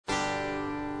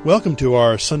Welcome to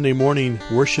our Sunday morning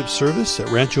worship service at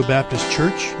Rancho Baptist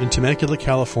Church in Temecula,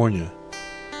 California.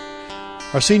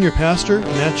 Our senior pastor,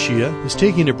 Matt Shia, is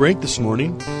taking a break this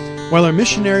morning, while our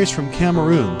missionaries from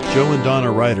Cameroon, Joe and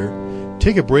Donna Ryder,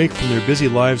 take a break from their busy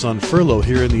lives on furlough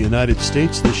here in the United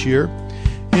States this year.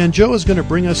 And Joe is going to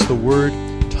bring us the Word,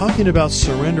 talking about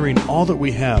surrendering all that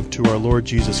we have to our Lord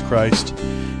Jesus Christ,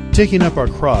 taking up our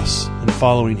cross and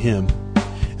following Him,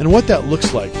 and what that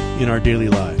looks like in our daily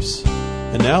lives.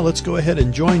 And now let's go ahead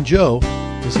and join Joe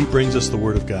as he brings us the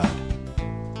Word of God.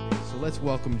 So let's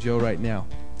welcome Joe right now.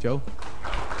 Joe?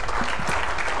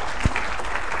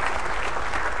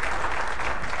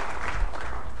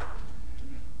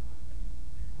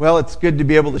 Well, it's good to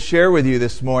be able to share with you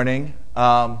this morning.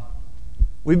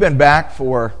 We've been back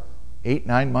for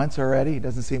 8-9 months already. It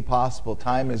doesn't seem possible.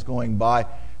 Time is going by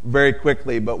very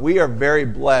quickly, but we are very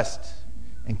blessed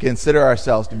and consider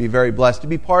ourselves to be very blessed to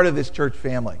be part of this church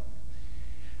family.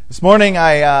 This morning,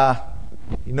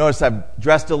 you notice I've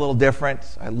dressed a little different.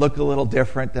 I look a little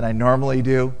different than I normally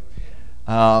do.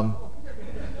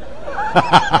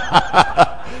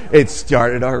 It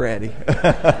started already.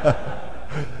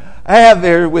 I have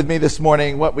there with me this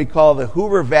morning what we call the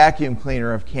Hoover vacuum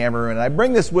cleaner of Cameroon. And I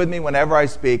bring this with me whenever I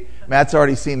speak. Matt's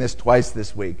already seen this twice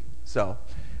this week. So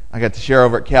I got to share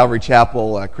over at Calvary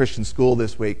Chapel Christian School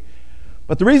this week.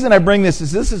 But the reason I bring this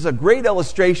is a great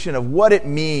illustration of what it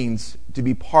means to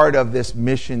be part of this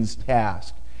missions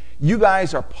task. You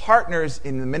guys are partners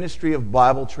in the ministry of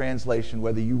Bible translation,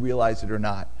 whether you realize it or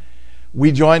not.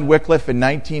 We joined Wycliffe in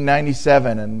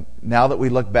 1997, and now that we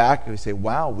look back, we say,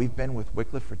 wow, we've been with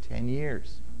Wycliffe for 10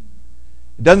 years.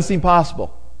 It doesn't seem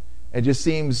possible. It just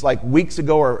seems like weeks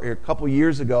ago or a couple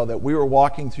years ago that we were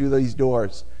walking through these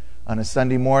doors on a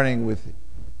Sunday morning with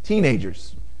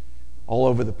teenagers all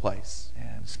over the place,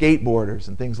 and skateboarders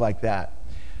and things like that.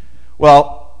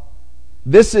 Well,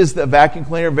 this is the vacuum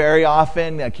cleaner. Very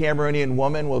often, a Cameroonian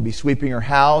woman will be sweeping her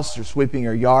house or sweeping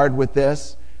her yard with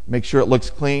this, make sure it looks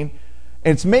clean.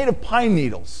 And it's made of pine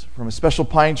needles from a special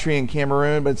pine tree in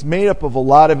Cameroon, but it's made up of a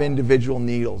lot of individual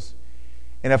needles.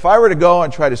 And if I were to go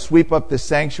and try to sweep up this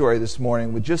sanctuary this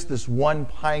morning with just this one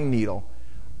pine needle,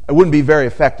 I wouldn't be very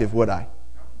effective, would I?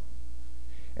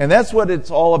 And that's what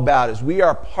it's all about, is we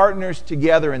are partners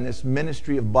together in this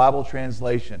ministry of Bible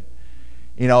translation.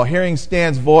 You know, hearing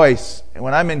Stan's voice, and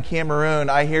when I'm in Cameroon,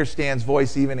 I hear Stan's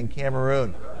voice even in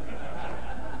Cameroon.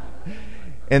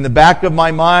 In the back of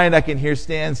my mind, I can hear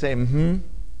Stan say, you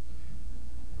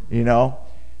know.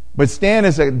 But Stan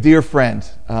is a dear friend.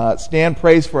 Stan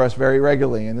prays for us very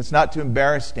regularly, and it's not to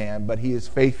embarrass Stan, but he is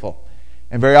faithful.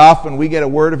 And very often we get a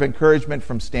word of encouragement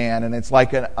from Stan, and it's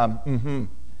like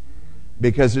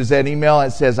because there's that email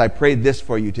that says, I prayed this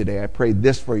for you today, I prayed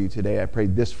this for you today, I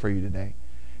prayed this for you today.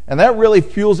 And that really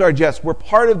fuels our jets. We're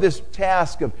part of this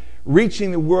task of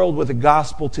reaching the world with the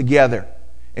gospel together.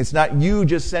 It's not you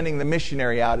just sending the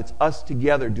missionary out, it's us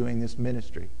together doing this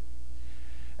ministry.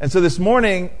 And so this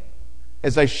morning,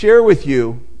 as I share with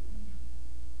you,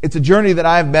 it's a journey that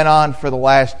I've been on for the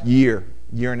last year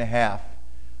and a half.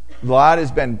 God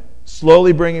has been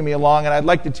slowly bringing me along, and I'd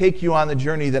like to take you on the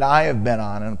journey that I have been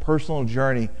on a personal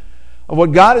journey of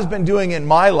what God has been doing in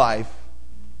my life,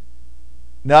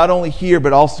 not only here,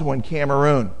 but also in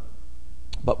Cameroon.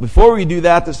 But before we do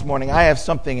that this morning, I have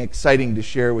something exciting to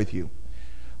share with you.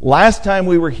 Last time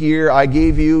we were here, I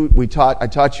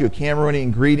taught you a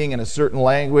Cameroonian greeting in a certain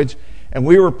language, and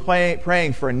we were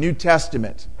praying for a New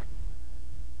Testament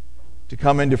to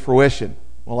come into fruition.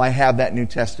 Well, I have that New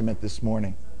Testament this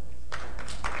morning.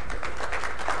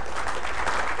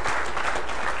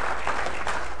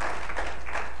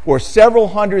 For several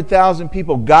 100,000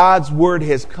 people, God's Word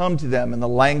has come to them in the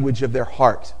language of their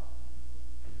heart.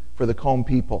 For the Combe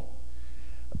people.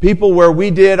 People where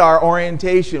we did our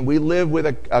orientation, we lived with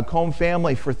a Combe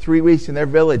family for 3 weeks in their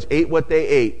village, ate what they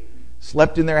ate,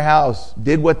 slept in their house,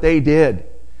 did what they did.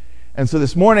 And so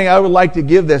this morning I would like to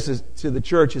give this to the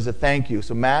church as a thank you.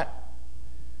 So Matt,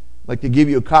 I'd like to give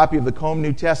you a copy of the Combe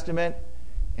New Testament,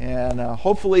 and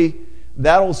hopefully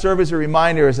that will serve as a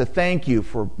reminder, as a thank you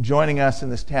for joining us in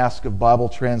this task of Bible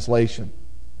translation.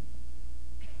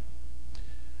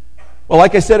 Well,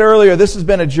 like I said earlier, this has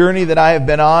been a journey that I have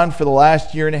been on for the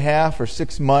last year and a half or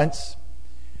 6 months.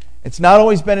 It's not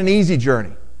always been an easy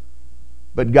journey,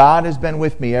 but God has been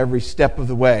with me every step of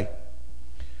the way.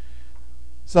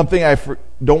 Something I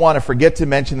don't want to forget to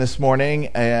mention this morning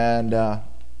and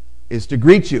is to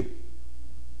greet you.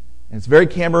 And it's very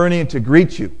Cameroonian to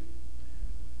greet you.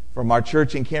 From our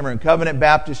church in Cameroon, Covenant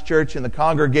Baptist Church, and the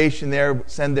congregation there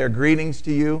send their greetings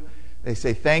to you. They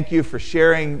say thank you for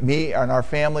sharing me and our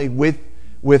family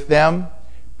with them.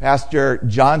 Pastor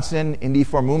Johnson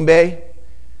Indifomumbe,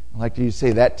 I like to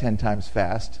say that 10 times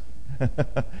fast,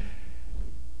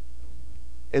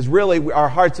 is really, our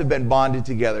hearts have been bonded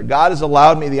together. God has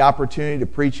allowed me the opportunity to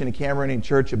preach in a Cameroonian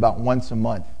church about once a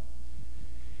month.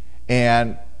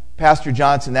 And Pastor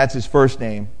Johnson, that's his first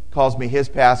name, calls me his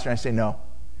pastor, and I say, no.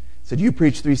 He said, you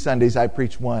preach 3 Sundays, I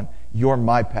preach 1. You're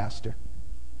my pastor.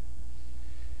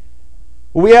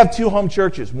 Well, we have 2 home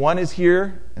churches. One is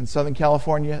here in Southern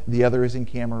California. The other is in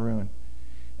Cameroon.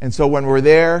 And so when we're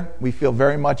there, we feel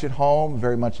very much at home,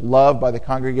 very much loved by the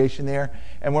congregation there.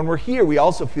 And when we're here, we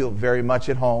also feel very much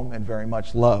at home and very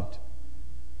much loved.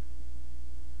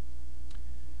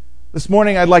 This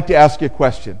morning, I'd like to ask you a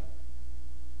question.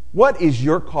 What is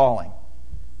your calling?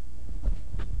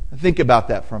 Think about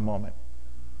that for a moment.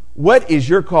 What is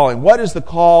your calling? What is the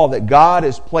call that God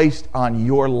has placed on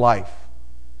your life?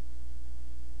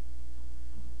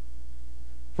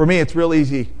 For me, it's real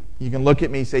easy. You can look at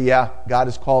me and say, yeah, God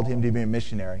has called him to be a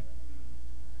missionary.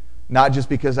 Not just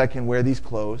because I can wear these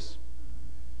clothes.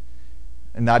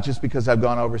 And not just because I've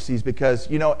gone overseas. Because,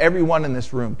 everyone in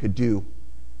this room could do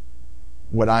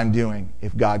what I'm doing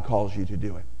if God calls you to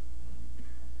do it.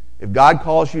 If God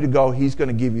calls you to go, he's going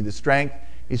to give you the strength.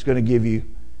 He's going to give you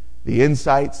the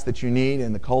insights that you need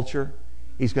in the culture.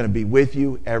 He's going to be with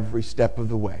you every step of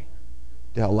the way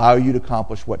to allow you to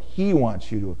accomplish what he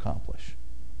wants you to accomplish.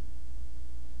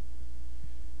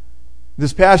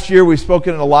 This past year, we've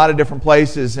spoken in a lot of different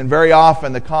places, and very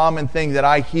often the common thing that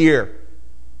I hear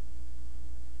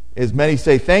is many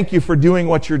say, thank you for doing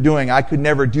what you're doing. I could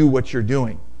never do what you're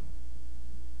doing.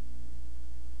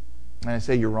 And I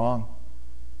say, you're wrong.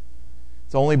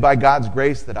 It's only by God's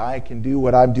grace that I can do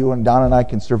what I'm doing. Don and I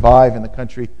can survive in the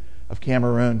country of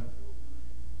Cameroon.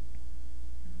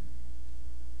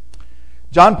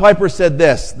 John Piper said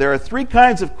this, there are 3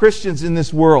 kinds of Christians in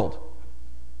this world.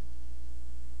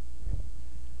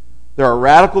 There are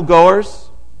radical goers,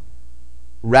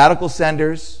 radical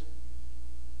senders,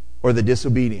 or the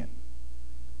disobedient.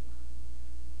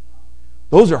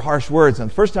 Those are harsh words. And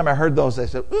the first time I heard those, I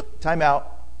said, time out.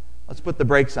 Let's put the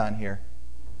brakes on here.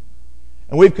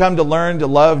 And we've come to learn to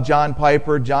love John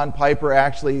Piper. John Piper,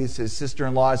 actually, his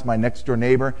sister-in-law is my next-door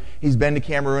neighbor. He's been to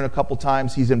Cameroon a couple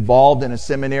times. He's involved in a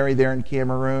seminary there in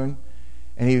Cameroon.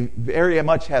 And he very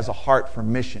much has a heart for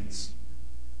missions.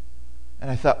 And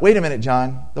I thought, wait a minute,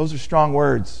 John, those are strong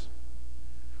words.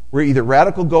 We're either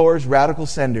radical goers, radical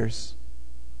senders,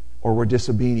 or we're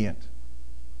disobedient.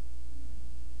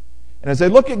 And as I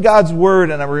look at God's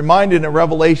Word, and I'm reminded in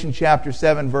Revelation chapter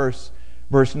 7, verse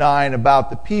 9,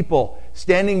 about the people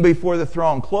standing before the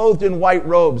throne, clothed in white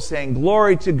robes, saying,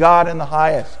 glory to God in the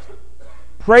highest,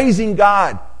 praising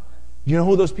God. Do you know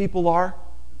who those people are?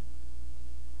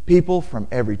 People from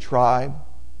every tribe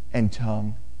and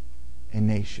tongue and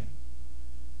nation.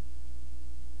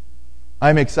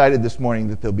 I'm excited this morning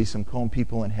that there'll be some Cone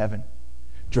people in heaven,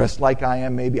 dressed like I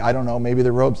am maybe. I don't know. Maybe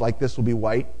the robes like this will be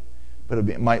white, but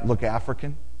it might look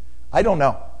African. I don't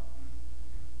know.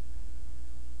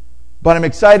 But I'm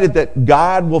excited that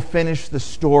God will finish the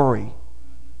story,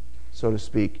 so to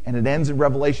speak. And it ends in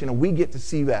Revelation, and we get to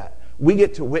see that. We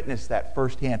get to witness that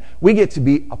firsthand. We get to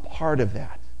be a part of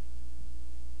that.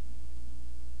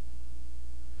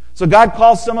 So God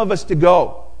calls some of us to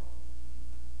go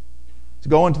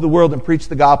into the world and preach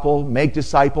the gospel, make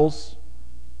disciples.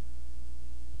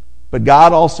 But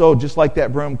God also, just like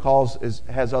that broom,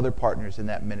 has other partners in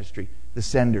that ministry, the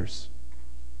senders.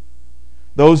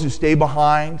 Those who stay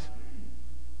behind,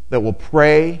 that will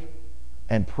pray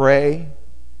and pray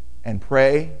and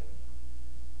pray.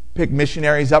 Pick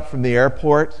missionaries up from the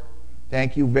airport.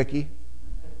 Thank you, Vicki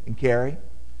and Carrie.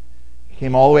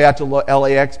 Came all the way out to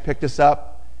LAX, picked us up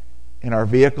in our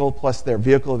vehicle, plus their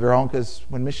vehicle of their own, because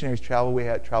when missionaries travel, we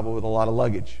had travel with a lot of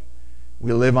luggage.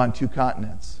 We live on 2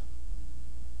 continents.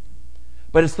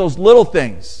 But it's those little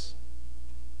things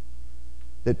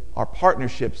that are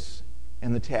partnerships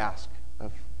in the task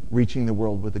of reaching the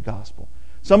world with the gospel.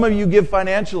 Some of you give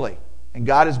financially, and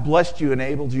God has blessed you,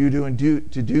 enabled you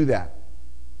to do that.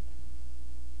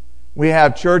 We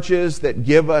have churches that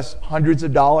give us hundreds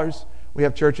of dollars. We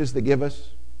have churches that give us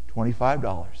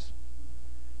 $25.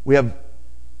 We have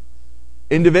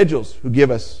individuals who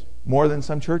give us more than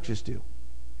some churches do,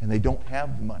 and they don't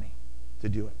have the money to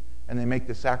do it, and they make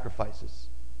the sacrifices.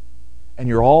 And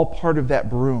you're all part of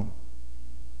that broom,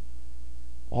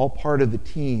 all part of the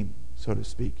team, so to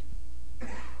speak.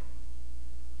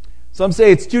 Some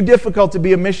say it's too difficult to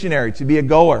be a missionary, to be a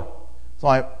goer. So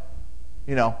I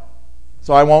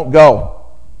won't go.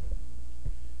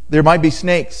 There might be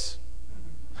snakes.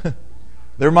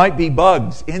 There might be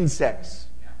bugs, insects.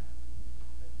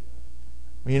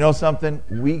 Well, you know something?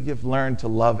 We have learned to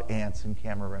love ants in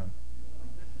Cameroon.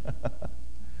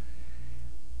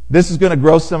 This is going to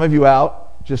gross some of you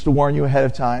out, just to warn you ahead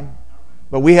of time.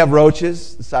 But we have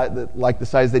roaches, like the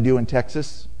size they do in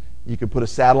Texas. You could put a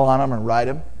saddle on them and ride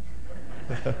them.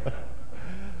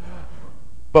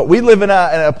 But we live in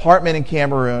an apartment in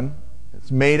Cameroon. It's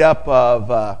made up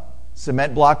of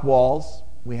cement block walls.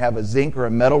 We have a zinc or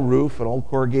a metal roof, an old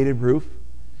corrugated roof.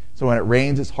 So when it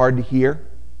rains, it's hard to hear.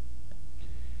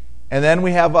 And then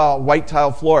we have white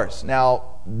tile floors. Now,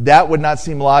 that would not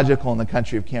seem logical in the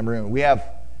country of Cameroon. We have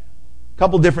a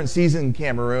couple different seasons in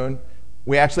Cameroon.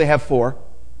 We actually have 4.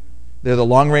 They're the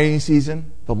long rainy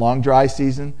season, the long dry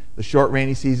season, the short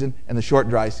rainy season, and the short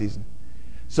dry season.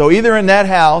 So either in that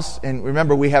house, and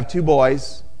remember we have 2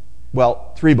 boys,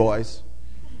 well, 3 boys.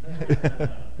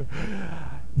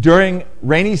 During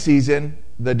rainy season,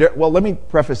 let me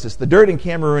preface this. The dirt in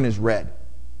Cameroon is red.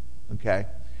 Okay?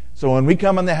 So when we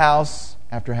come in the house,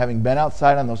 after having been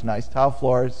outside on those nice tile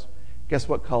floors, guess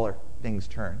what color things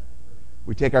turn?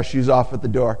 We take our shoes off at the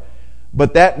door.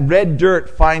 But that red dirt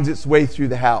finds its way through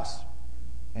the house.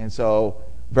 And so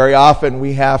very often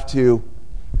we have to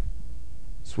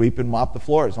sweep and mop the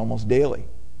floors almost daily.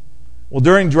 Well,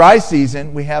 during dry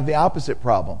season, we have the opposite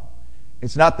problem.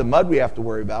 It's not the mud we have to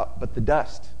worry about, but the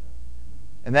dust.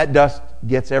 And that dust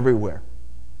gets everywhere.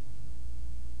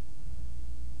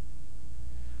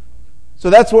 So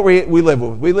that's what we live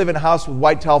with. We live in a house with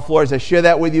white tile floors. I share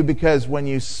that with you because when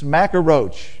you smack a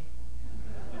roach,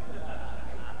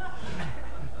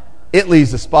 it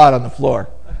leaves a spot on the floor.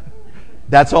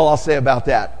 That's all I'll say about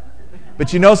that.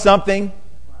 But you know something?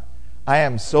 I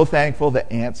am so thankful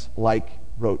that ants like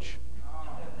roach.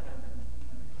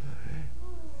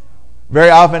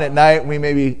 Very often at night we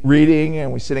may be reading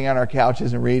and we're sitting on our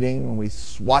couches and reading. When we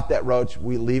swat that roach,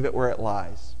 we leave it where it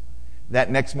lies. That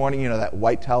next morning, that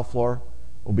white tile floor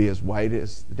will be as white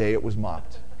as the day it was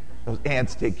mopped. Those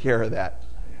ants take care of that.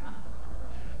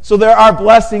 So there are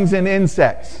blessings in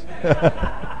insects.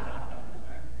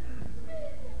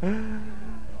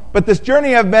 But this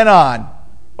journey I've been on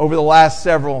over the last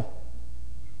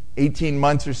 18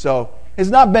 months or so has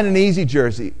not been an easy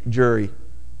journey.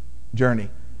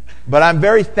 But I'm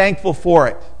very thankful for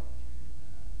it.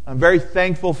 I'm very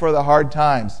thankful for the hard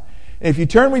times. And if you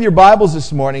turn with your Bibles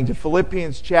this morning to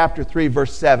Philippians chapter 3,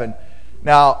 verse 7.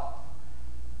 Now,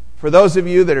 for those of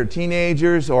you that are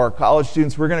teenagers or college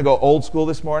students, we're going to go old school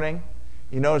this morning.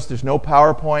 You notice there's no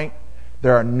PowerPoint.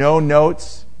 There are no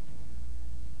notes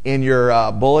in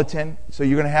your bulletin. So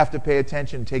you're going to have to pay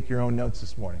attention and take your own notes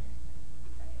this morning.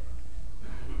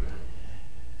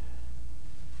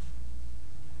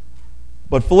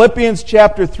 But Philippians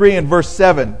chapter 3 and verse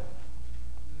 7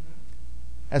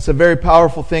 has some very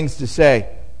powerful things to say.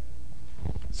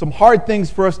 Some hard things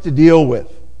for us to deal with.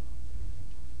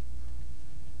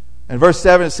 In verse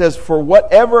 7 it says, "For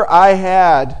whatever I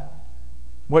had,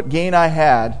 what gain I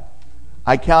had,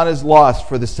 I count as loss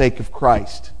for the sake of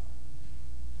Christ."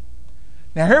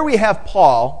 Now here we have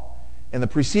Paul, in the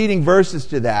preceding verses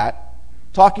to that,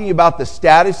 talking about the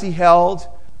status he held,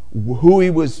 who he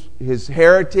was, his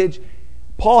heritage.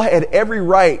 Paul had every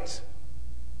right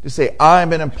to say,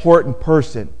 I'm an important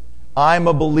person. I'm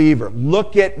a believer.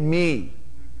 Look at me.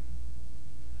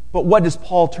 But what does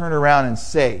Paul turn around and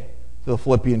say to the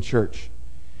Philippian church?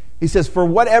 He says, "For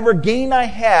whatever gain I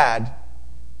had,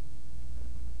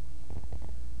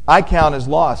 I count as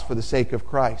loss for the sake of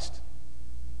Christ."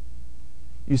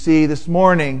 You see, this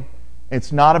morning,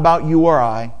 it's not about you or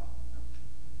I.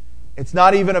 It's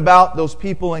not even about those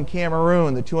people in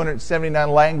Cameroon, the 279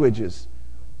 languages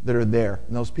that are there,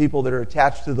 and those people that are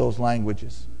attached to those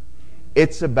languages.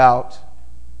 It's about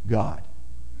God.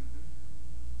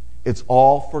 It's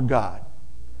all for God.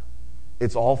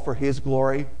 It's all for His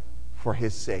glory, for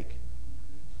His sake.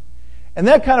 And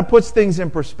that kind of puts things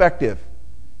in perspective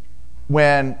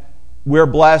when we're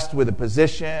blessed with a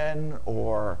position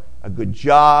or a good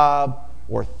job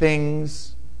or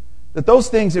things, that those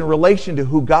things in relation to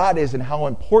who God is and how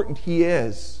important He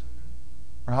is,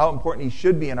 or how important He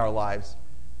should be in our lives,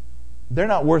 they're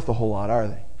not worth a whole lot, are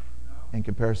they, in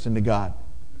comparison to God?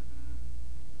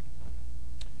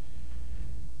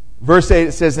 Verse 8,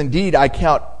 it says, "Indeed, I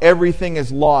count everything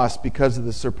as loss because of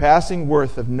the surpassing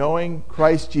worth of knowing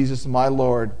Christ Jesus my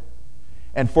Lord.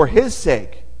 And for His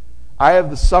sake, I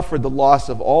have suffered the loss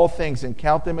of all things and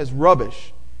count them as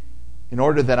rubbish in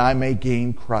order that I may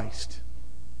gain Christ."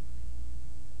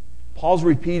 Paul's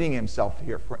repeating himself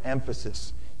here for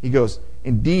emphasis. He goes,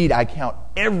 "Indeed, I count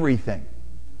everything."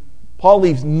 Paul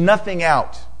leaves nothing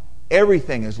out.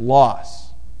 Everything is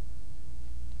loss.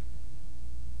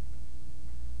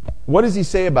 What does he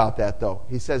say about that, though?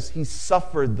 He says he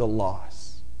suffered the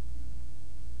loss.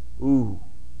 Ooh.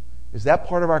 Is that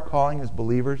part of our calling as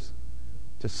believers?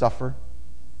 To suffer?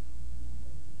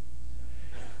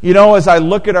 You know, as I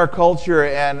look at our culture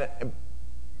and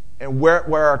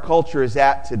where our culture is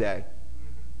at today,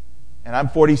 and I'm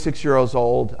 46 years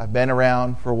old, I've been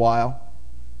around for a while.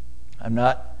 I'm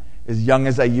not as young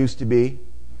as I used to be.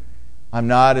 I'm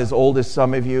not as old as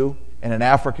some of you. And in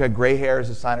Africa, gray hair is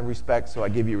a sign of respect, so I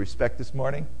give you respect this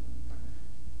morning.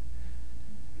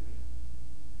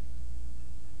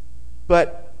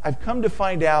 But I've come to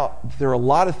find out there are a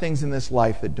lot of things in this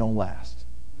life that don't last.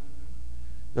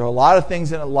 There are a lot of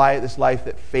things in this life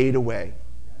that fade away.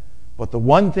 But the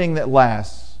one thing that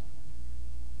lasts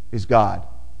is God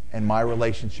and my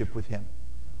relationship with Him.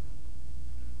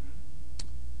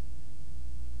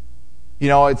 You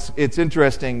know, it's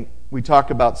interesting. We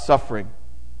talk about suffering.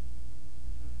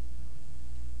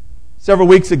 Several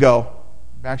weeks ago,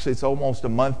 actually it's almost a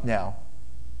month now,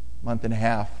 month and a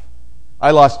half, I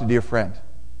lost a dear friend.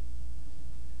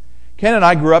 Ken and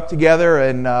I grew up together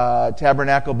in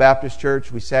Tabernacle Baptist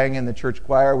Church. We sang in the church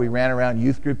choir. We ran around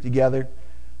youth group together.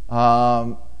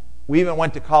 We even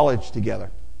went to college together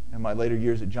in my later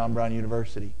years at John Brown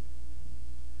University.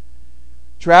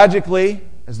 Tragically,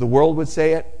 as the world would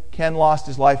say it, Ken lost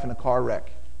his life in a car wreck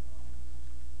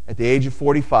at the age of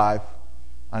 45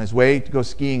 on his way to go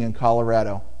skiing in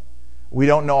Colorado. We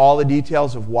don't know all the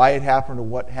details of why it happened or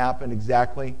what happened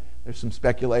exactly. There's some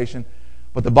speculation.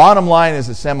 But the bottom line is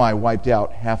a semi wiped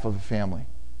out half of a family.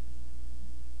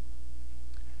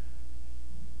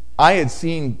 I had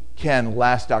seen Ken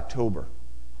last October.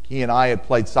 He and I had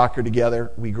played soccer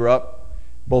together. We grew up,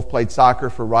 both played soccer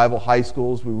for rival high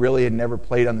schools. We really had never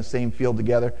played on the same field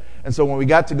together. And so when we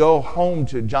got to go home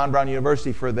to John Brown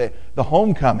University for the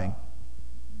homecoming,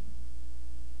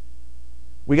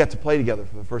 we got to play together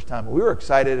for the first time. We were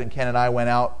excited, and Ken and I went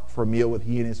out for a meal with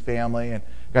he and his family and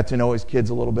got to know his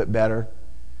kids a little bit better.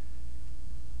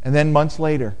 And then months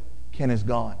later, Ken is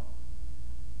gone.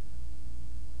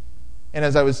 And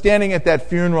as I was standing at that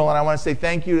funeral, and I want to say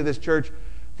thank you to this church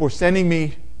for sending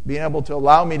me, being able to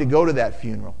allow me to go to that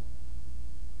funeral.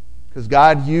 Because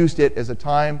God used it as a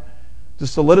time to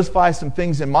solidify some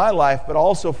things in my life, but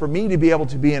also for me to be able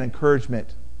to be an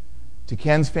encouragement to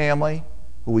Ken's family,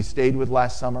 who we stayed with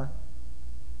last summer,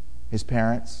 his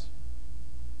parents,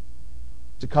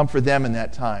 to comfort them in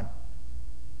that time.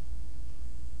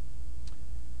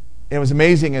 And it was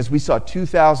amazing as we saw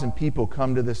 2,000 people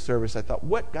come to this service. I thought,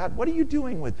 God, what are you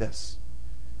doing with this?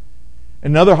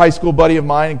 Another high school buddy of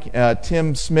mine,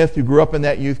 Tim Smith, who grew up in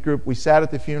that youth group, we sat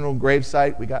at the funeral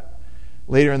gravesite. We got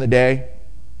later in the day,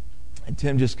 and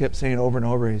Tim just kept saying over and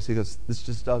over, he goes, this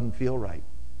just doesn't feel right.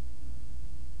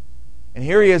 And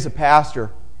here he is, a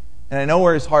pastor, and I know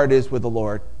where his heart is with the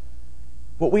Lord.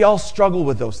 But we all struggle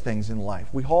with those things in life.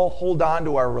 We all hold on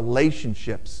to our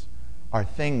relationships, our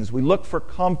things. We look for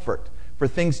comfort, for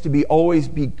things to always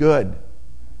be good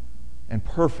and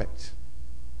perfect.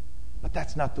 But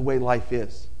that's not the way life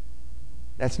is.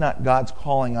 That's not God's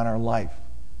calling on our life.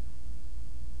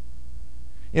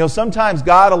 You know, sometimes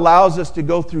God allows us to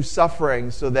go through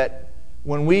suffering so that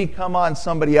when we come on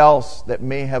somebody else that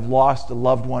may have lost a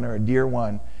loved one or a dear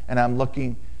one, and I'm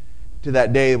looking to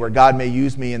that day where God may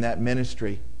use me in that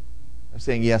ministry, I'm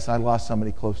saying, yes, I lost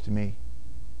somebody close to me.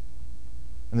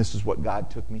 And this is what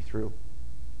God took me through.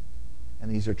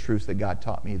 And these are truths that God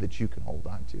taught me that you can hold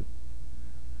on to.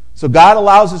 So God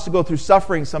allows us to go through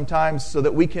suffering sometimes so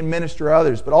that we can minister to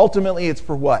others. But ultimately it's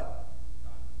for what?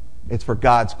 It's for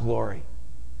God's glory.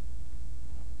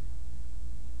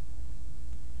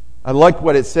 I like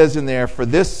what it says in there. For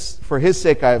His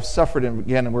sake I have suffered, and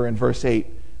again we're in verse 8.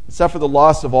 Suffer the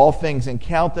loss of all things and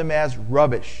count them as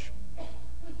rubbish.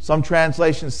 Some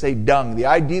translations say dung. The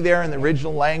idea there in the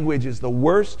original language is the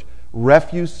worst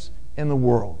refuse in the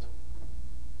world.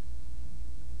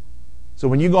 So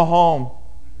when you go home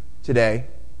today,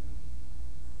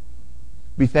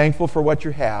 be thankful for what you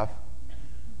have,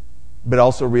 but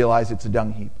also realize it's a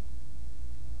dung heap.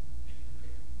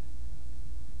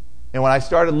 And when I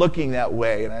started looking that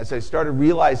way, and as I started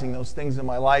realizing those things in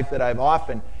my life that I've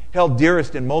often held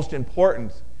dearest and most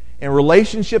important, in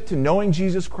relationship to knowing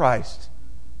Jesus Christ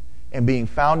and being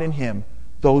found in Him,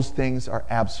 those things are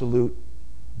absolute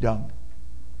dung.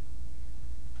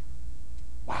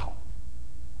 Wow.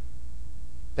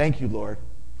 Thank you, Lord,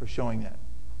 for showing that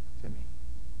to me.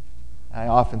 I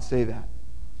often say that.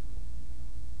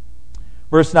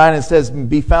 Verse 9, it says,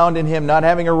 be found in Him, not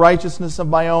having a righteousness of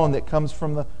my own that comes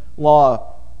from the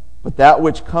law, but that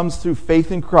which comes through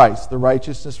faith in Christ, the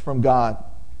righteousness from God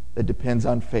that depends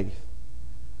on faith.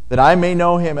 that I may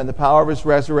know him and the power of his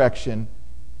resurrection,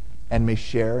 and may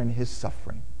share in his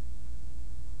suffering.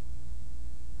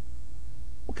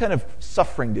 What kind of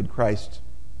suffering did Christ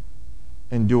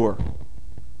endure?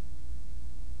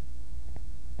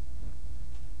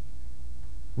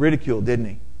 Ridicule, didn't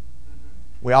he?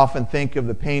 We often think of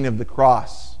the pain of the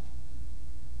cross.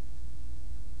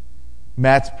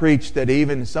 Matt's preached that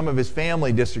even some of his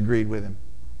family disagreed with him.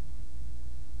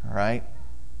 All right?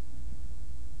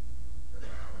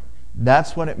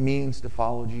 That's what it means to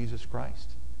follow Jesus Christ.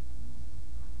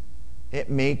 It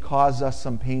may cause us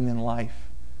some pain in life,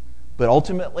 but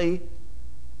ultimately,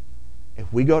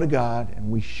 if we go to God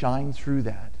and we shine through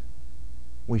that,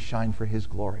 we shine for his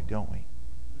glory, don't we?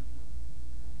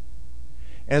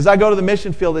 And as I go to the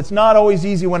mission field, it's not always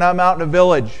easy when I'm out in a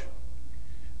village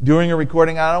doing a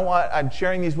recording. I'm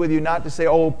sharing these with you not to say,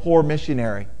 oh, poor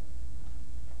missionary,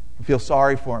 feel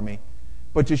sorry for me,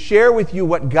 but to share with you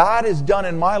what God has done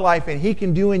in my life and he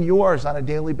can do in yours on a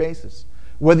daily basis.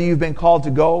 Whether you've been called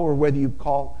to go or whether you've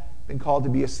been called to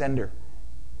be a sender.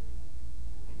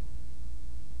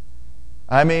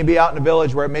 I may be out in a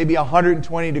village where it may be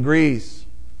 120 degrees,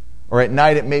 or at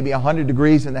night it may be 100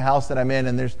 degrees in the house that I'm in,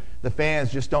 and the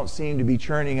fans just don't seem to be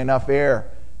churning enough air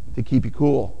to keep you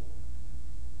cool.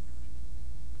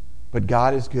 But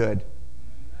God is good.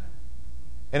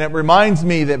 And it reminds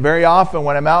me that very often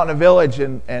when I'm out in a village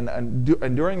and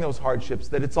during those hardships,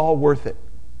 that it's all worth it.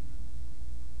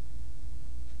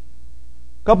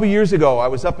 A couple years ago, I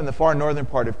was up in the far northern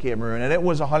part of Cameroon, and it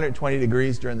was 120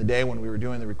 degrees during the day when we were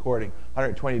doing the recording,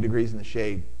 120 degrees in the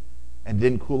shade, and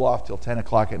didn't cool off till 10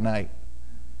 o'clock at night.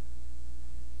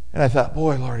 And I thought,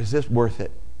 boy, Lord, is this worth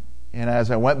it? And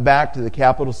as I went back to the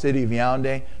capital city of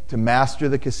Yaoundé to master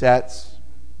the cassettes,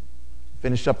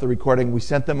 finish up the recording, we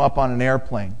sent them up on an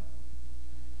airplane.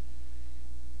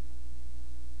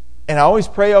 And I always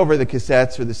pray over the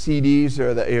cassettes or the CDs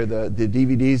or the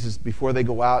DVDs before they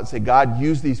go out and say, God,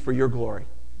 use these for your glory.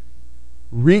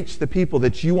 Reach the people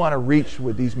that you want to reach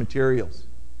with these materials.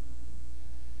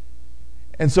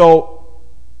 And so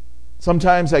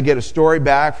sometimes I get a story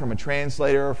back from a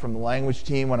translator or from the language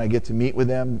team when I get to meet with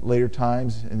them later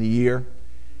times in the year.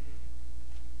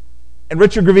 And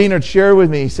Richard Gravina shared with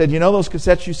me, he said, you know those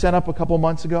cassettes you sent up a couple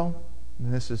months ago?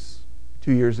 And this is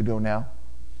 2 years ago now.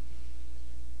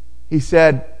 He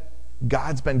said,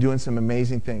 God's been doing some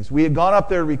amazing things. We had gone up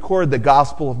there to record the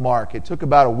Gospel of Mark. It took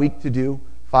about a week to do,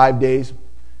 5 days.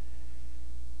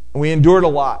 And we endured a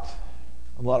lot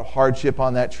of hardship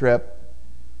on that trip.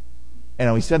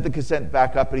 And we sent the cassette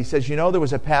back up, but he says, you know, there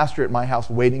was a pastor at my house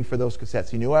waiting for those cassettes.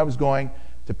 He knew I was going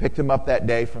to pick them up that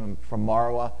day from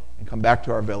Marwa and come back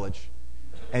to our village.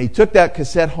 And he took that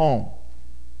cassette home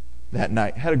that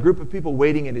night. Had a group of people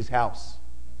waiting at his house.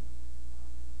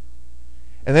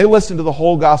 And they listened to the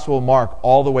whole Gospel of Mark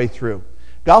all the way through.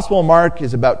 Gospel of Mark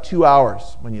is about 2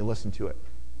 hours when you listen to it.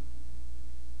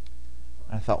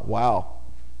 And I thought, wow,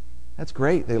 that's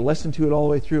great. They listened to it all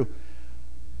the way through.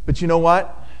 But you know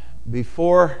what?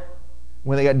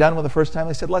 When they got done with the first time,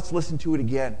 they said, let's listen to it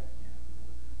again.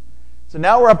 So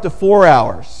now we're up to 4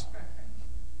 hours.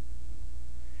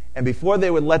 And before they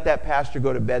would let that pastor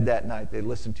go to bed that night, they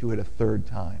listened to it a third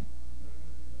time.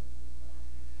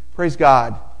 Praise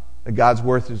God that God's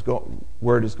word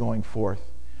is going forth.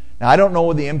 Now, I don't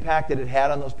know the impact that it had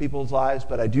on those people's lives,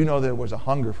 but I do know there was a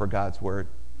hunger for God's word.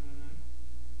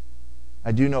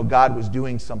 I do know God was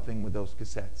doing something with those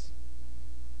cassettes.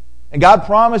 And God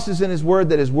promises in his word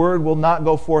that his word will not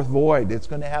go forth void. It's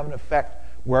going to have an effect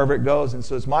wherever it goes. And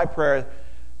so it's my prayer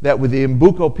that with the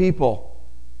Mbuko people,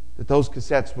 that those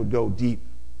cassettes would go deep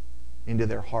into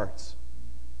their hearts.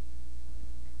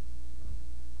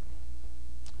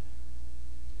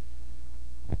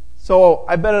 So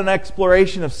I've been on an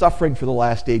exploration of suffering for the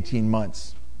last 18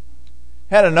 months.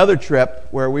 Had another trip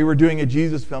where we were doing a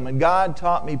Jesus film, and God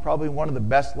taught me probably one of the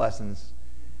best lessons.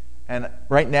 And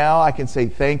right now I can say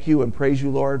thank you and praise you,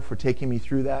 Lord, for taking me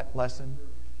through that lesson.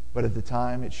 But at the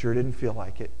time, it sure didn't feel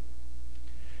like it.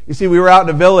 You see, we were out in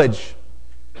a village,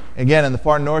 again, in the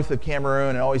far north of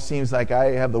Cameroon. It always seems like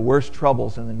I have the worst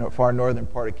troubles in the far northern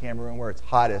part of Cameroon where it's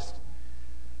hottest.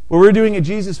 Well, we were doing a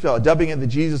Jesus film, a dubbing of the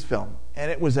Jesus film. And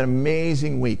it was an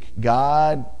amazing week.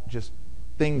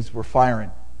 Things were firing.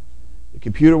 The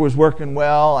computer was working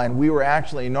well, and we were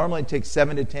normally it takes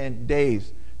 7 to 10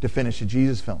 days to finish a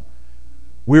Jesus film.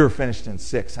 We were finished in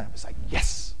 6, and I was like,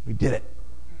 yes, we did it.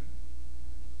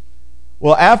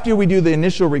 Well, after we do the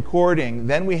initial recording,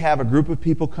 then we have a group of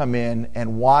people come in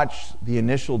and watch the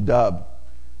initial dub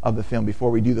of the film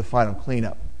before we do the final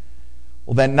cleanup.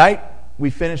 Well, that night we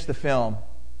finished the film,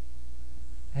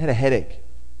 I had a headache,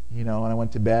 and I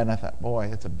went to bed and I thought, boy,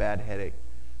 that's a bad headache.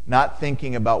 not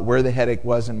thinking about where the headache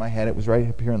was in my head. It was right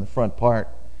up here in the front part,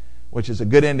 which is a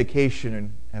good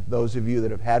indication of those of you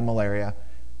that have had malaria.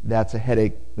 That's a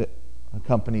headache that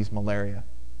accompanies malaria.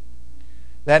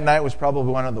 That night was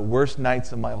probably one of the worst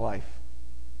nights of my life,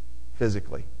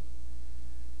 physically.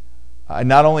 I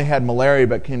not only had malaria,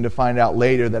 but came to find out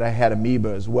later that I had amoeba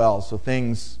as well. So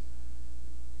things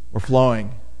were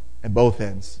flowing at both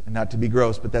ends. And not to be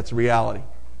gross, but that's a reality.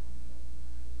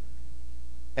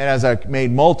 And as I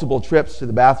made multiple trips to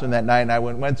the bathroom that night, and I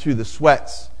went through the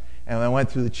sweats, and I went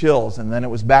through the chills, and then it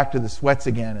was back to the sweats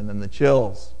again, and then the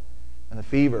chills, and the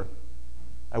fever.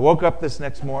 I woke up this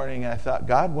next morning, and I thought,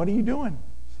 God, what are you doing?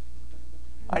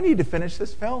 I need to finish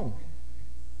this film.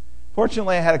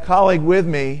 Fortunately, I had a colleague with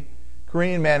me,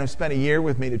 Korean man who spent a year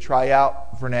with me to try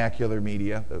out vernacular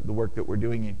media, the work that we're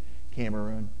doing in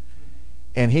Cameroon.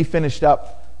 And he finished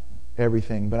up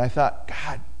everything. But I thought,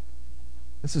 God,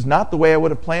 this is not the way I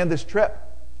would have planned this trip.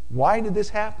 Why did this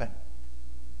happen?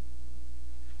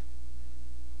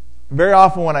 Very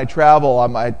often when I travel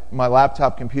on my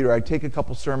laptop computer, I take a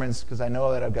couple sermons because I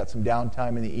know that I've got some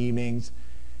downtime in the evenings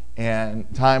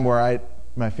and time where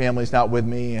my family's not with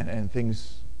me and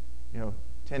things,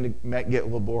 tend to get a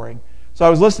little boring. So I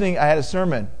was listening, I had a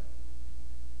sermon.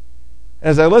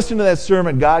 As I listened to that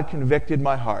sermon, God convicted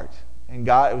my heart. And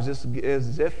it was just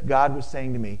as if God was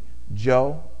saying to me,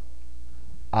 Joe,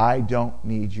 I don't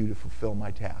need you to fulfill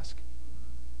my task.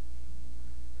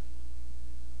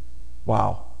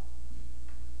 Wow.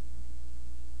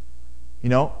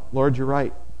 Lord, you're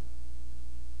right.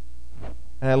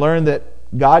 And I learned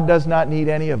that God does not need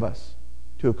any of us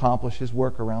to accomplish His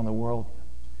work around the world.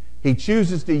 He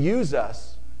chooses to use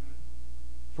us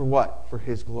for what? For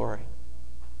His glory.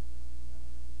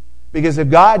 Because if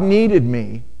God needed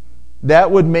me, that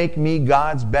would make me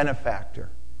God's benefactor.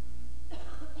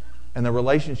 And the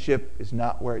relationship is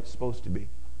not where it's supposed to be.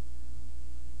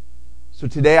 So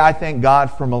today I thank God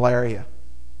for malaria.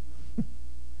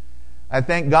 I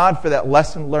thank God for that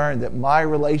lesson learned, that my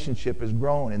relationship has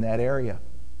grown in that area.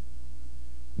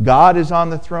 God is on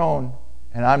the throne,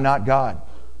 and I'm not God.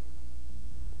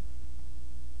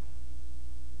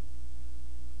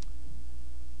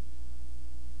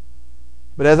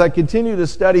 But as I continue to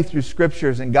study through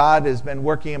Scriptures, and God has been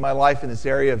working in my life in this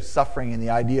area of suffering and the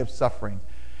idea of suffering,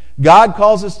 God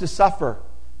calls us to suffer.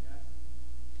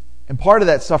 And part of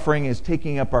that suffering is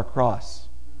taking up our cross.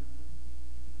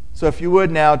 So if you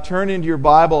would now turn into your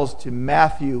Bibles to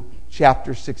Matthew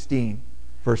chapter 16,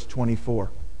 verse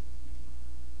 24.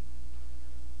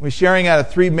 We're sharing out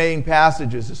of 3 main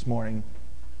passages this morning.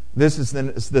 This is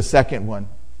the second one.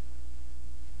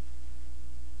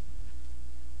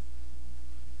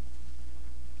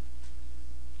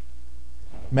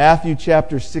 Matthew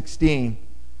chapter 16,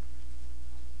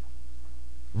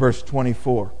 verse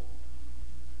 24.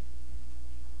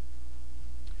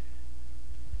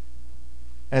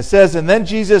 And it says, and then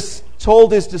Jesus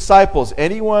told His disciples,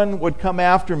 anyone would come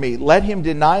after me, let him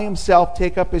deny himself,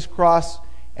 take up his cross,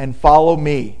 and follow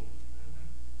me.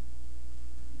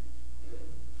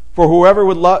 For whoever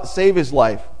would save his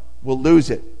life will lose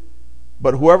it.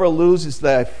 But whoever loses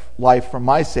their life for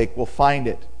my sake will find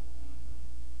it.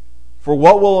 For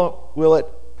what will it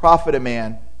profit a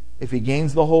man if he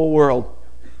gains the whole world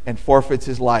and forfeits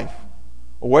his life?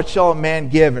 Or what shall a man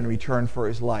give in return for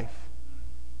his life?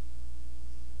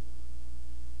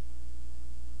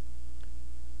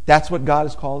 That's what God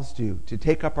has called us to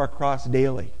take up our cross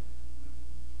daily.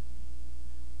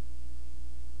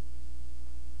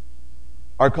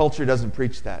 Our culture doesn't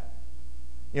preach that.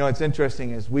 It's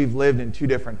interesting, as we've lived in 2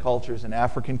 different cultures, an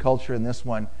African culture and this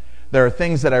one, there are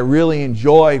things that I really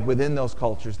enjoy within those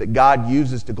cultures that God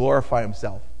uses to glorify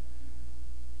Himself.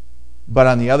 But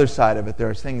on the other side of it, there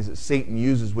are things that Satan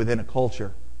uses within a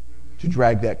culture to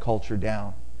drag that culture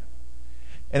down.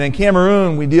 And in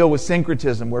Cameroon, we deal with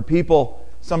syncretism, where people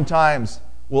sometimes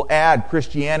will add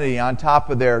Christianity on top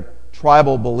of their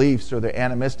tribal beliefs or their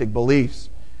animistic beliefs.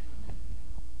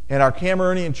 And our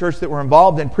Cameroonian church that we're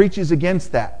involved in preaches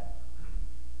against that.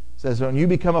 It says when you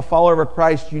become a follower of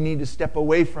Christ, you need to step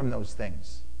away from those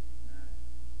things.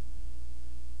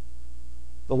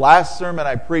 The last sermon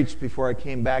I preached before I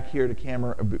came back here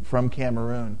from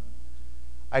Cameroon,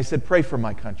 I said, pray for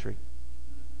my country.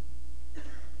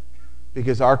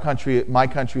 Because my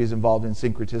country is involved in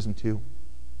syncretism too.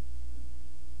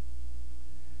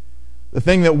 The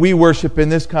thing that we worship in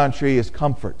this country is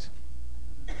comfort,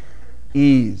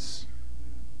 ease,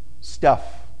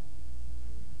 stuff.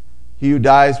 He who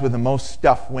dies with the most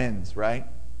stuff wins, right?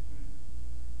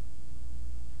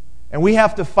 And we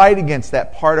have to fight against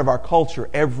that part of our culture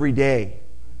every day.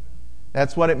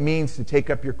 That's what it means to take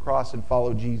up your cross and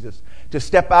follow Jesus. To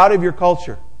step out of your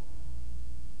culture.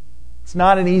 It's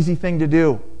not an easy thing to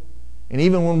do. And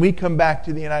even when we come back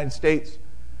to the United States,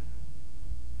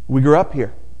 we grew up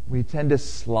here. We tend to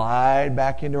slide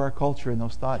back into our culture and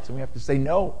those thoughts. And we have to say,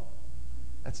 no,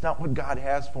 that's not what God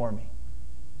has for me.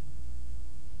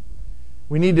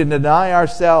 We need to deny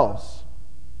ourselves,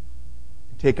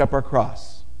 take up our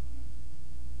cross,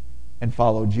 and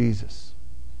follow Jesus.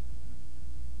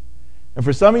 And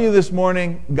for some of you this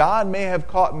morning, God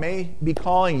may be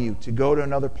calling you to go to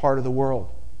another part of the world.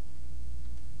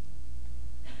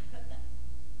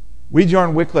 We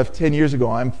joined Wycliffe 10 years ago.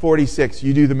 I'm 46.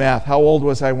 You do the math. How old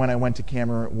was I when I went to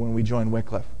Cameroon when we joined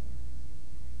Wycliffe?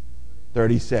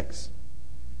 36.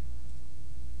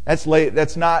 That's late.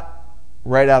 That's not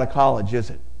right out of college, is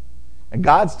it? And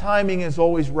God's timing is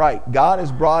always right. God has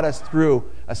brought us through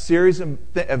a series of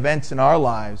events in our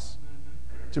lives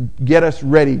to get us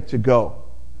ready to go.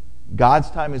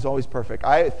 God's time is always perfect.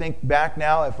 I think back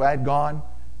now, if I had gone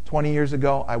 20 years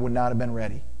ago, I would not have been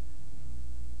ready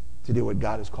to do what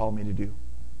God has called me to do.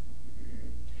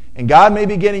 And God may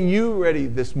be getting you ready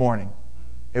this morning,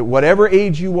 at whatever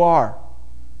age you are,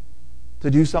 to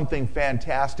do something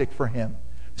fantastic for Him,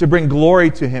 to bring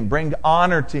glory to Him, bring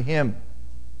honor to Him.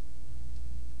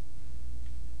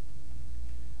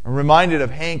 I'm reminded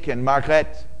of Henk and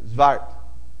Margrethe Zwart,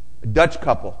 a Dutch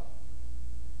couple,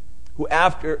 who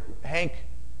after Henk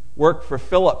worked for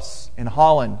Philips in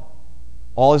Holland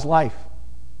all his life.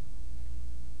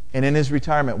 And in his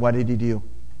retirement, what did he do?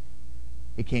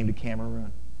 He came to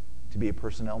Cameroon to be a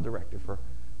personnel director for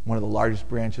one of the largest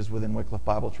branches within Wycliffe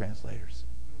Bible Translators.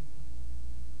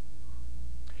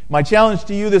 My challenge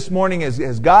to you this morning is,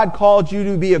 has God called you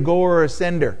to be a goer or a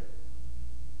sender?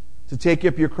 To take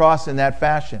up your cross in that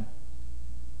fashion?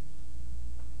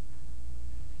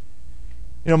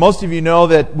 You know, most of you know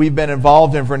that we've been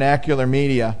involved in vernacular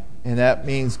media, and that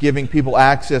means giving people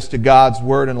access to God's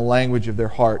Word in the language of their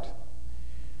heart.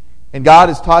 And God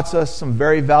has taught us some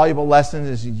very valuable lessons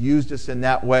as He's used us in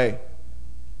that way.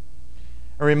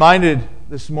 I'm reminded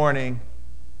this morning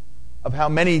of how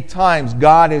many times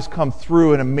God has come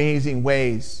through in amazing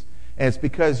ways. And it's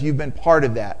because you've been part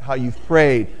of that, how you've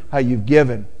prayed, how you've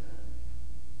given.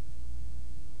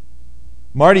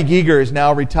 Marty Giger is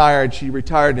now retired. She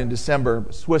retired in December,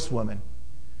 a Swiss woman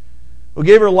who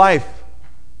gave her life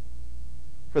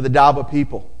for the Daba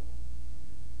people.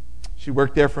 She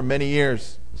worked there for many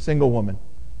years, single woman.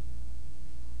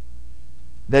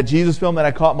 That Jesus film that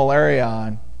I caught malaria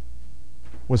on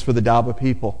was for the Daba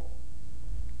people.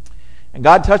 And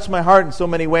God touched my heart in so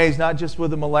many ways, not just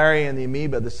with the malaria and the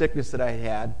amoeba, the sickness that I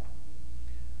had.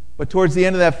 But towards the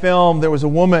end of that film, there was a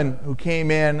woman who came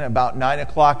in about 9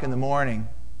 o'clock in the morning.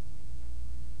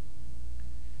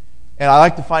 And I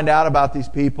like to find out about these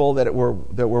people that we're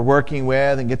working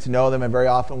with and get to know them. And very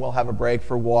often we'll have a break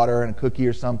for water and a cookie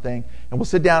or something. And we'll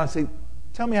sit down and say,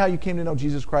 tell me how you came to know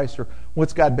Jesus Christ, or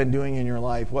what's God been doing in your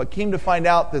life. Well, it came to find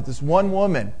out that this one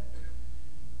woman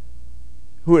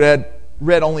who had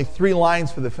read only 3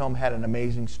 lines for the film had an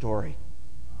amazing story.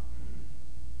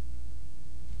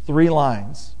 3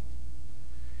 lines.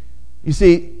 You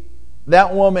see,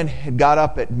 that woman had got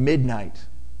up at midnight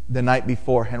the night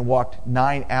before and walked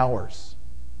 9 hours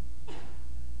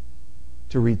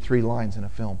to read 3 lines in a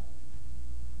film.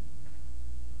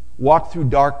 Walked through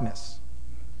darkness,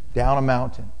 down a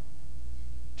mountain,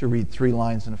 to read 3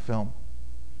 lines in a film.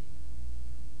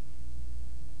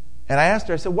 And I asked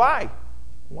her, I said, why?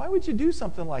 Why would you do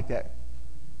something like that?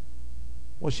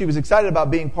 Well, she was excited about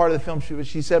being part of the film.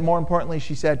 She said, more importantly,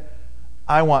 she said,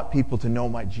 I want people to know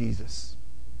my Jesus.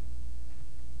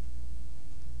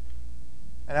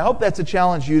 And I hope that's a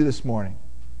challenge to you this morning.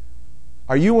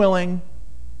 Are you willing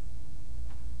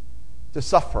to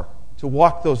suffer, to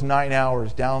walk those 9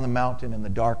 hours down the mountain in the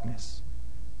darkness,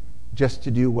 just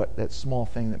to do that small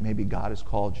thing that maybe God has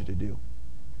called you to do?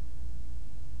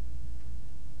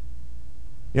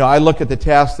 You know, I look at the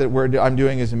task that I'm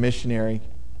doing as a missionary,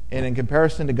 and in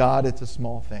comparison to God, it's a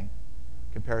small thing.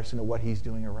 In comparison to what He's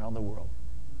doing around the world.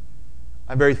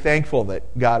 I'm very thankful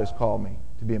that God has called me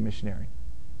to be a missionary.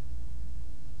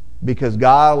 Because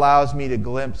God allows me to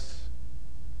glimpse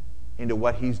into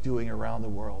what He's doing around the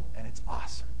world, and it's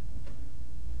awesome.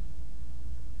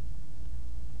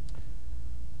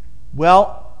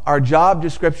 Well, our job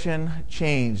description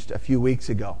changed a few weeks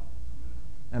ago.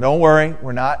 And don't worry,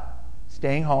 we're not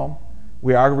staying home.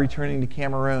 We are returning to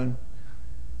Cameroon.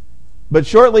 But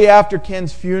shortly after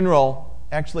Ken's funeral,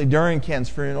 actually during Ken's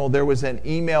funeral, there was an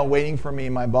email waiting for me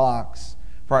in my box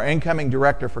for our incoming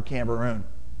director for Cameroon.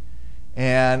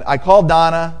 And I called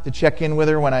Donna to check in with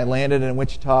her when I landed in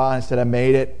Wichita. I said, I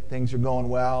made it. Things are going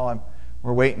well.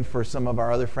 We're waiting for some of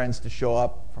our other friends to show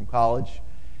up from college.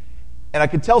 And I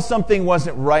could tell something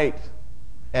wasn't right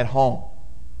at home.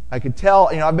 I could tell,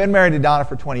 I've been married to Donna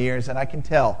for 20 years, and I can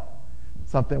tell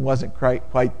something wasn't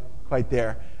quite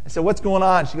there. I said, what's going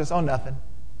on? She goes, oh, nothing.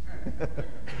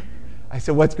 I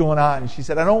said, what's going on? And she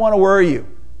said, I don't want to worry you.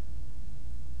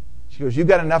 She goes, you've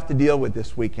got enough to deal with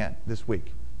this week. And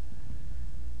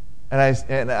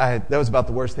I that was about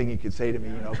the worst thing you could say to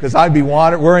me, because I'd be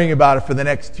worrying about it for the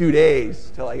next 2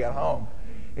 days till I got home.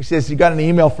 And she says, you got an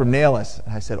email from Nalis.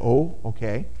 And I said, oh,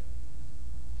 okay.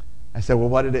 I said, well,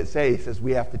 what did it say? He says,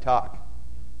 we have to talk.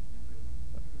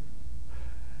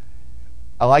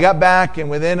 Well, I got back, and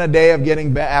within a day of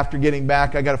after getting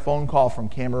back, I got a phone call from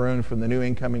Cameroon, from the new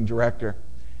incoming director.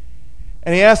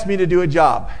 And he asked me to do a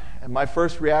job. And my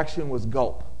first reaction was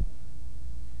gulp.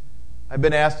 I've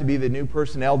been asked to be the new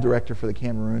personnel director for the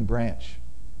Cameroon branch.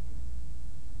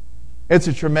 It's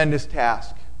a tremendous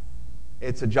task.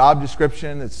 It's a job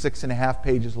description that's 6.5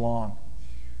 pages long.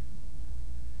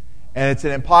 And it's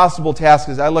an impossible task.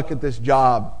 As I look at this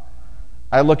job,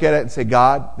 I look at it and say,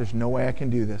 God, there's no way I can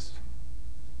do this.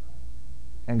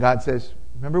 And God says,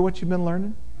 remember what you've been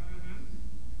learning?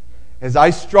 As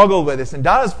I struggled with this, and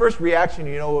Donna's first reaction,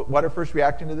 you know what her first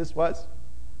reaction to this was?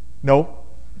 No.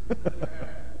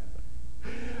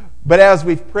 But as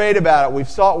we've prayed about it, we've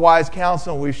sought wise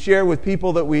counsel, and we've shared with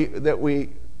people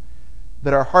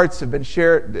that our hearts have been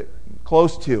shared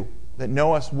close to, that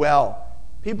know us well.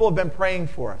 People have been praying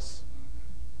for us.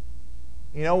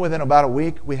 Within about a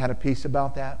week, we had a peace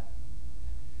about that.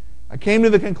 I came to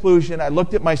the conclusion, I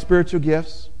looked at my spiritual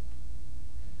gifts.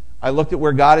 I looked at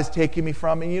where God has taken me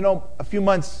from. And a few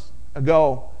months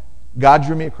ago, God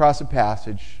drew me across a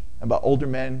passage about older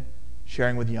men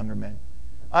sharing with younger men.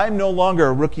 I'm no longer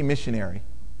a rookie missionary.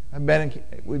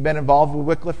 We've been involved with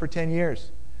Wycliffe for 10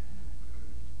 years.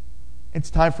 It's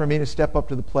time for me to step up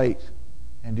to the plate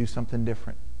and do something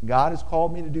different. God has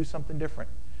called me to do something different.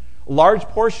 A large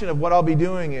portion of what I'll be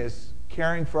doing is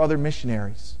caring for other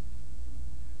missionaries.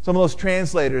 Some of those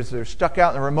translators that are stuck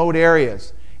out in the remote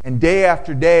areas and day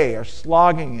after day are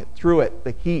slogging it through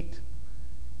the heat,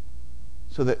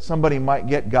 so that somebody might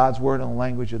get God's word in the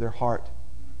language of their heart.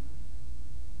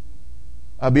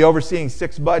 I'll be overseeing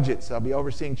 6 budgets. I'll be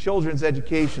overseeing children's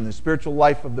education, the spiritual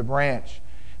life of the branch,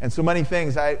 and so many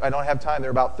things. I don't have time. There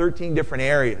are about 13 different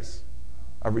areas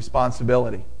of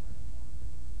responsibility.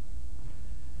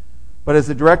 But as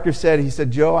the director said, he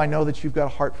said, Joe, I know that you've got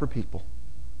a heart for people.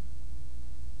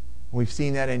 We've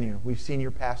seen that in you. We've seen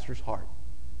your pastor's heart.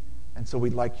 And so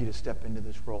we'd like you to step into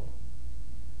this role.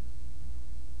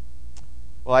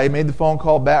 Well, I made the phone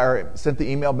call back, or sent the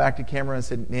email back to Cameron and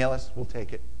said, Nalis, we'll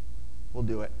take it. We'll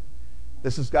do it.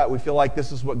 We feel like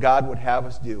this is what God would have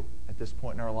us do at this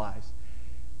point in our lives.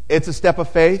 It's a step of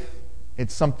faith.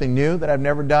 It's something new that I've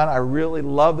never done. I really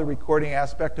love the recording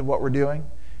aspect of what we're doing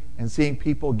and seeing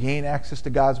people gain access to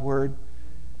God's Word.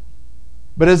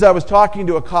 But as I was talking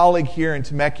to a colleague here in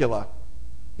Temecula,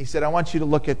 he said, I want you to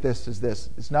look at this as this.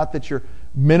 It's not that you're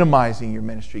minimizing your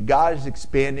ministry. God is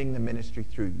expanding the ministry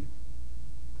through you.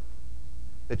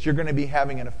 That you're going to be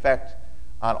having an effect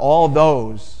on all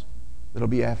those that'll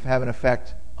have an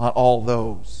effect on all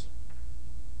those.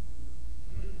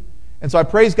 And so I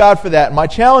praise God for that. And my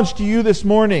challenge to you this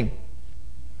morning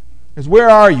is, where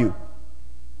are you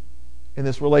in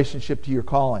this relationship to your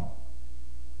calling?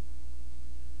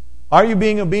 Are you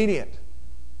being obedient?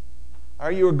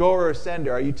 Are you a goer or a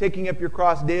sender? Are you taking up your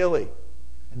cross daily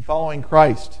and following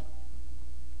Christ?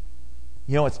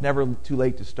 It's never too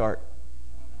late to start.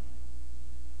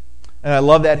 And I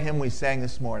love that hymn we sang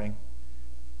this morning.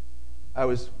 I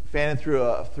was fanning through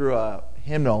a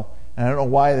hymnal, and I don't know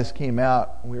why this came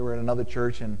out. We were at another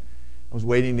church, and I was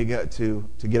waiting to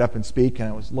get up and speak, and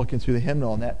I was looking through the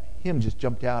hymnal, and that hymn just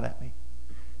jumped out at me.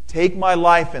 Take my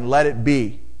life and let it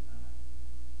be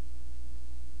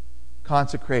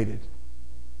consecrated,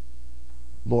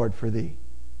 Lord, for Thee.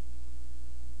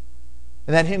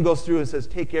 And that hymn goes through and says,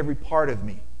 take every part of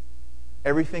me,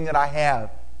 everything that I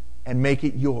have, and make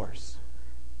it yours.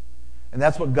 And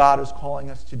that's what God is calling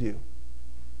us to do.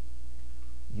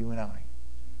 You and I.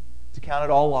 To count it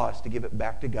all lost, to give it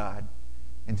back to God,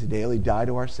 and to daily die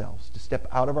to ourselves, to step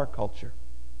out of our culture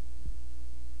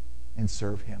and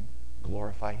serve Him,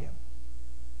 glorify Him.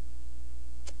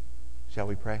 Shall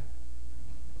we pray?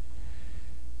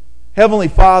 Heavenly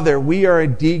Father, we are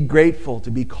indeed grateful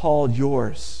to be called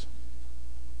yours.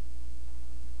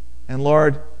 And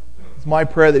Lord, it's my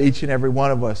prayer that each and every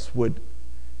one of us would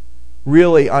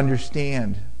really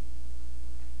understand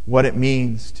what it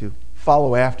means to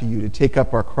follow after you, to take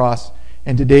up our cross,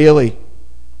 and to daily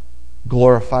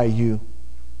glorify you.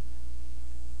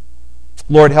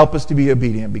 Lord, help us to be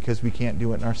obedient because we can't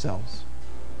do it in ourselves.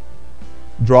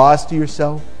 Draw us to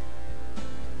yourself.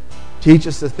 Teach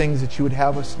us the things that you would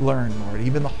have us learn, Lord,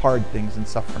 even the hard things and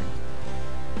suffering,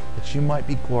 that you might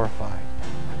be glorified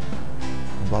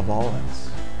above all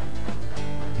else.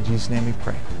 In Jesus' name we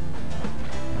pray.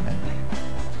 Amen.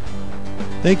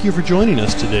 Thank you for joining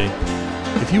us today.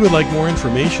 If you would like more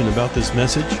information about this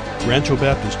message, Rancho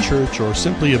Baptist Church, or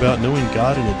simply about knowing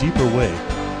God in a deeper way,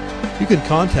 you can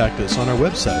contact us on our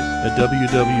website at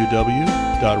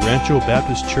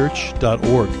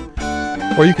www.ranchobaptistchurch.org,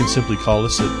 or you can simply call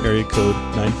us at area code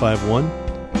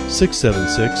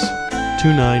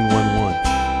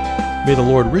 951-676-2911. May the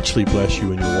Lord richly bless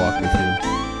you in your walk with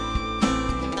Him.